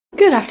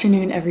Good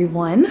afternoon,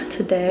 everyone.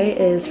 Today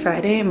is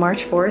Friday,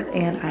 March 4th,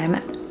 and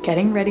I'm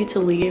getting ready to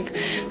leave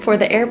for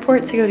the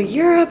airport to go to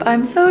Europe.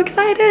 I'm so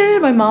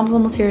excited. My mom's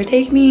almost here to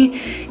take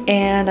me,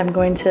 and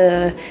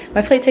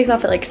my flight takes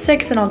off at like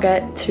 6, and I'll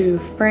get to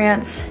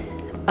France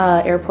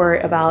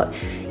airport about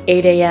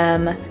 8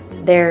 a.m.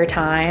 their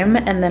time,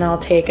 and then I'll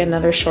take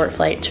another short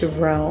flight to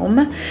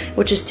Rome,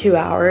 which is 2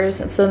 hours.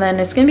 So then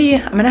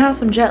I'm gonna have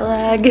some jet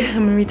lag.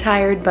 I'm gonna be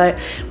tired, but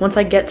once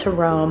I get to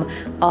Rome,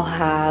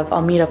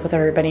 I'll meet up with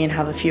everybody and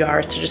have a few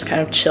hours to just kind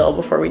of chill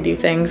before we do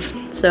things.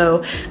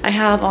 So I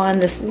have on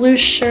this loose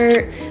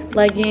shirt,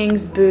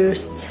 leggings,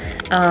 boots,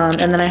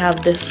 and then I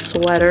have this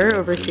sweater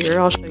over here.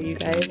 I'll show you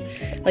guys.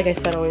 Like I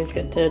said, always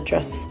good to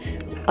dress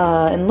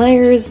in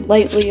layers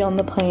lightly on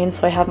the plane.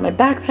 So I have my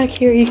backpack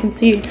here. You can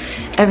see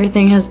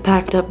everything has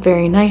packed up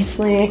very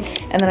nicely,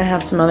 and then I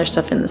have some other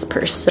stuff in this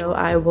purse. So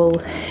I will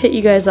hit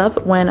you guys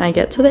up when I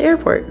get to the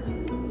airport.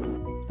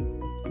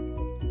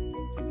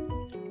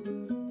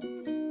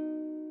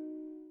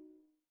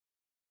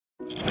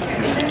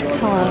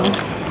 Hello.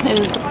 It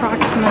is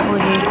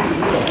approximately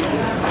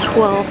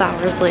 12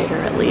 hours later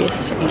at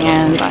least,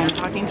 and I'm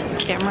talking to the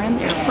camera in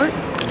the airport.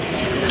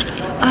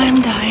 I'm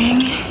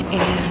dying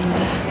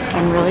and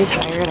I'm really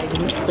tired. I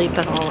didn't sleep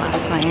at all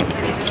last night.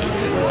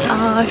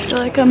 I feel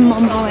like I'm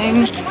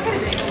mumbling.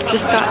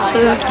 Just got to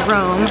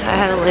Rome. I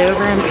had a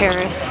layover in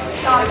Paris.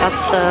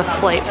 That's the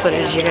flight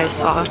footage you guys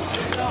saw.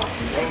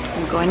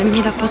 I'm going to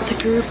meet up with the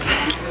group.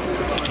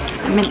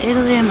 I'm in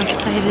Italy. I'm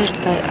excited,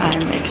 but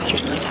I'm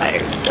extremely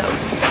tired. So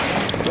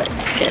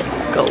let's get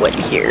going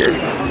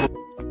here.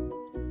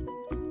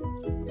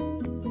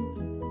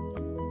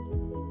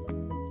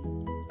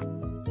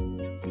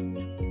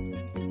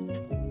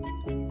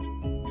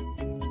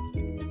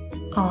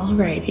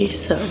 Alrighty,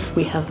 so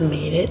we have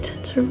made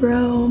it to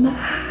Rome.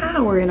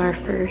 We're in our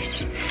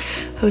first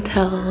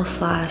hotel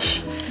slash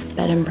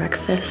bed and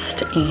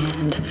breakfast,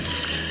 and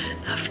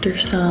after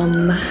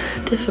some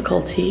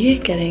difficulty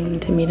getting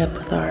to meet up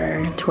with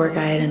our tour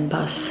guide and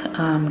bus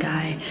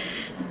guy,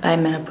 I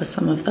met up with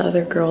some of the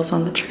other girls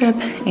on the trip,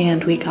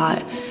 and we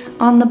got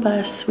on the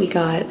bus. We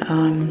got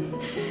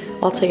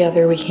all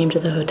together. We came to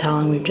the hotel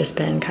and we've just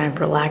been kind of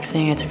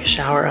relaxing. I took a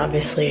shower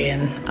obviously,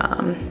 and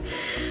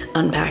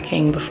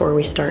unpacking before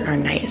we start our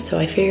night. So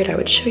I figured I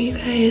would show you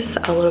guys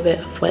a little bit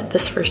of what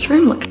this first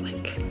room looks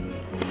like.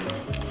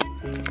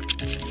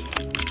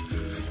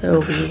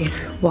 So we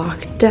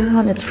walk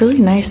down. It's really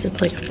nice.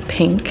 It's like a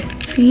pink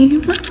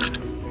theme.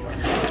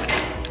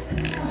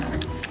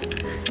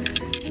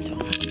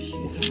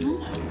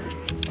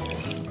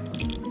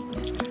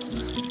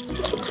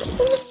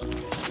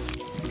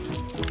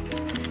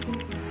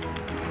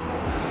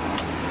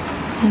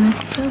 And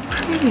it's so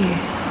pretty.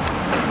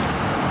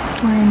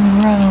 We're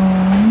in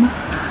Rome.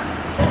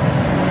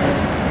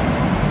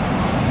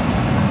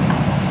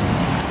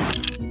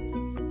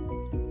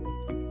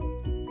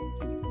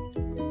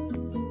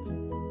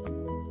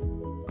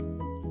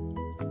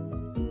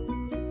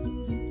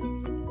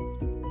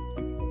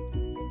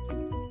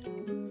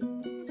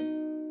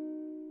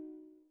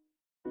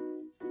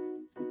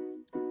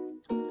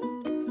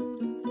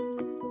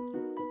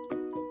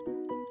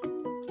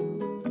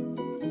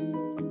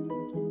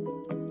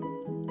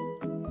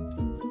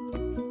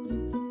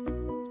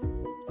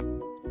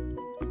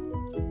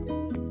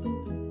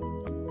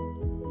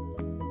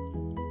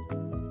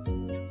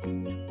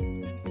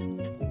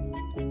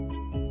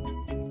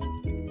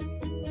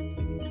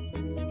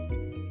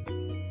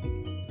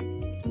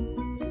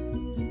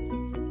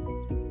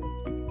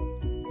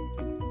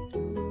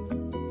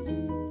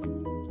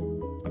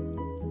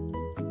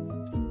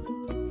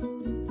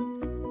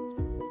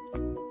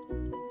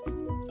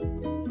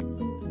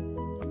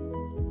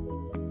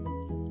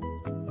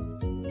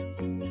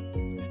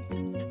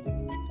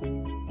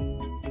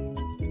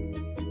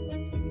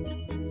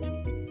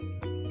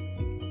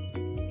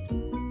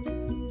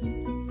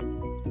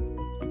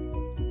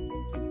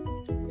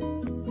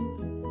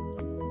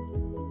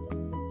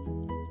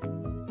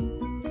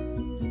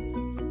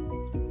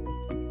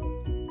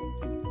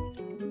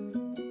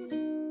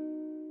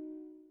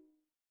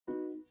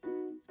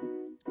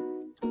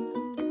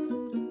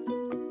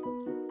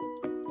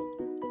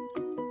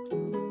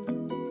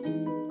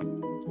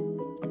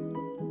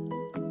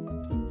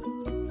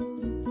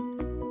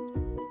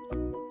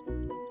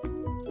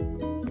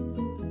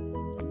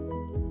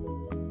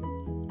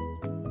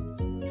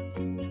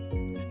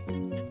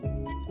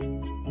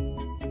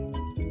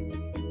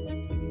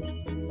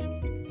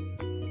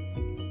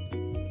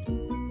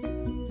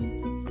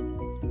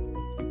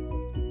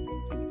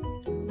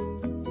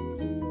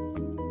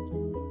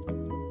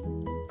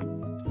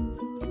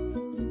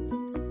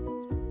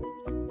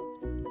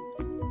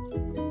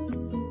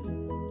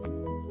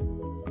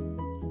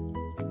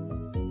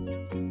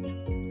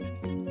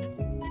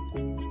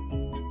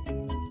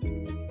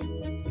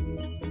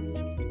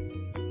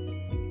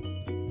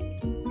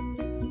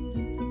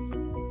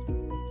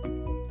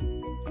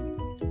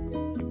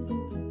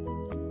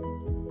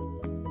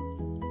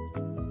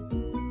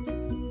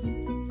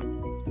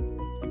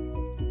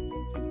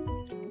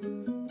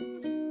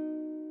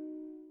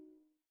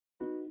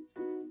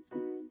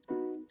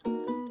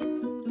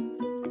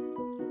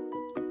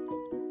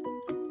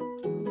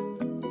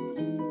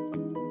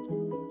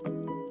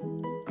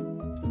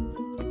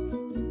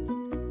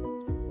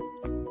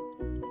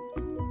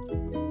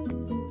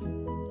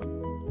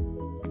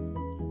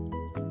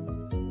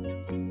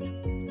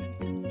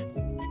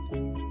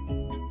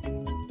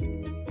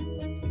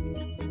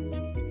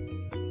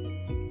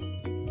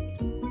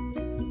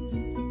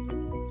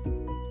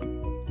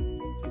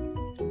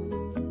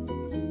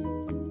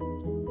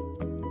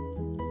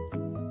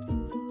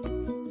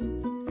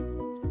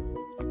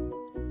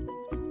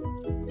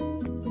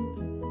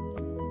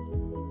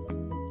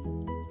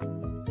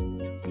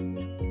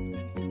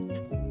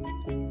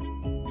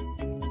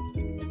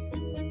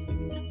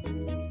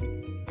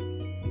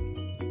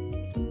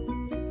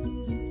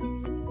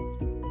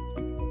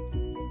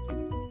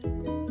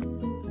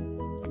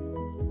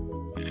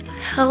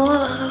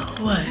 Hello!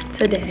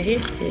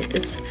 Today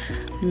is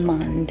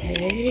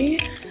Monday,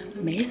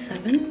 May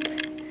 7th.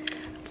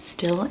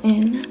 Still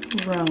in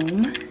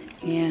Rome,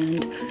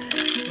 and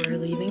we're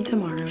leaving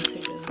tomorrow to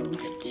go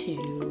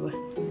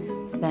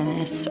to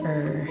Venice,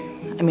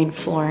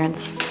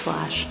 Florence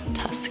 /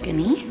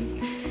 Tuscany.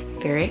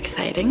 Very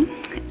exciting.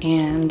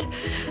 And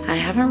I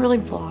haven't really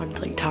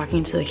vlogged like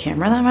talking to the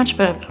camera that much,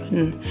 but I've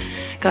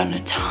gotten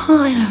a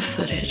ton of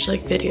footage,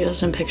 like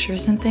videos and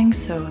pictures and things,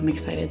 so I'm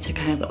excited to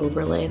kind of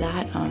overlay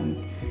that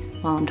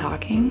while I'm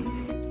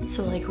talking.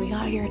 So like we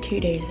got here 2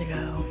 days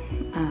ago.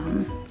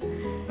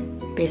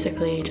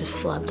 Basically just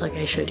slept, like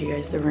I showed you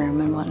guys the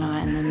room and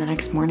whatnot, and then the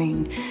next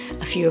morning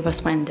a few of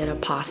us went and did a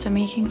pasta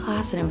making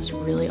class, and it was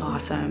really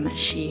awesome.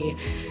 She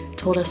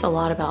told us a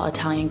lot about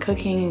Italian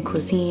cooking and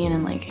cuisine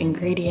and like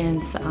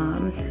ingredients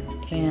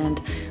and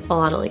a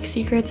lot of like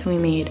secrets. We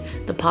made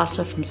the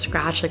pasta from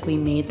scratch, like we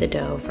made the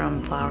dough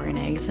from flour and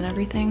eggs and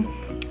everything.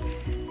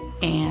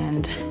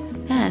 And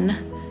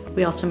then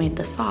we also made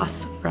the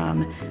sauce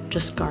from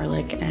just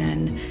garlic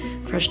and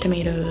fresh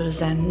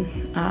tomatoes and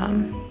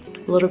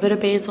a little bit of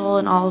basil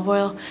and olive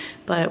oil.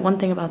 But one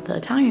thing about the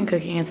Italian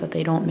cooking is that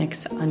they don't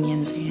mix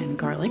onions and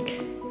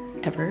garlic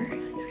ever.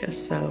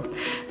 So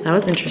that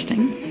was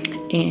interesting.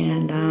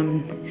 And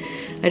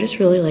I just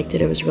really liked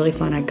it. It was really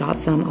fun. I got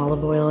some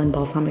olive oil and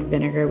balsamic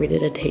vinegar. We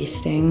did a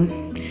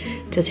tasting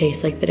to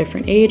taste like the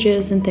different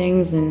ages and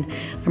things. And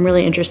I'm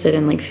really interested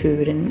in like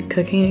food and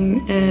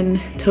cooking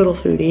and total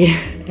foodie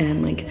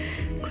and like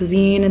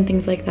cuisine and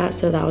things like that.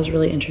 So that was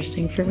really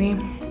interesting for me.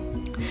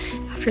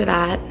 After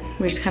that,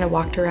 we just kind of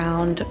walked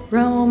around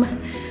Rome,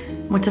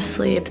 went to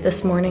sleep.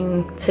 This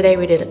morning, today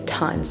we did a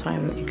ton, so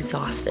I'm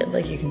exhausted.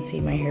 Like you can see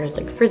my hair is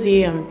like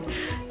frizzy, I'm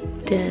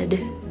dead.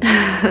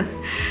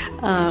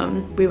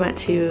 We went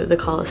to the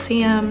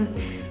Colosseum,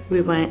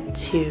 we went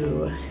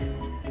to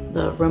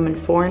the Roman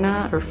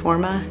Forma,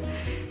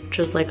 which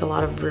was like a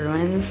lot of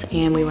ruins,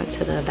 and we went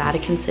to the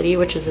Vatican City,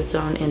 which is its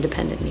own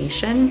independent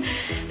nation,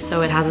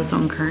 so it has its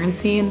own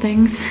currency and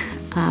things.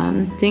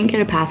 Didn't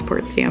get a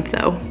passport stamp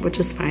though, which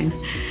is fine.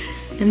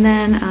 And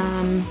then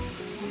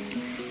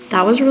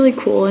that was really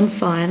cool and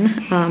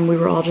fun. We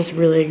were all just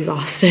really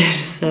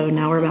exhausted, so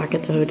now we're back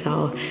at the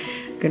hotel.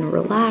 I'm gonna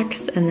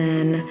relax, and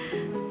then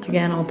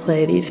again I'll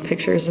play these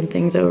pictures and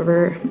things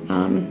over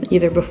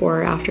either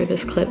before or after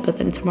this clip. But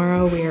then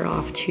tomorrow we are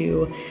off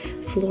to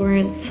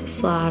Florence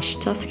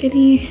 /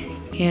 Tuscany,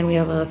 and we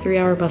have a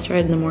 3-hour bus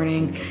ride in the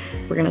morning.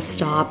 We're gonna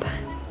stop,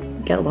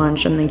 get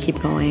lunch, and then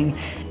keep going,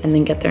 and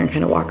then get there and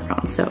kind of walk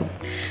around. So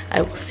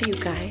I will see you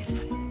guys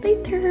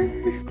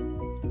later.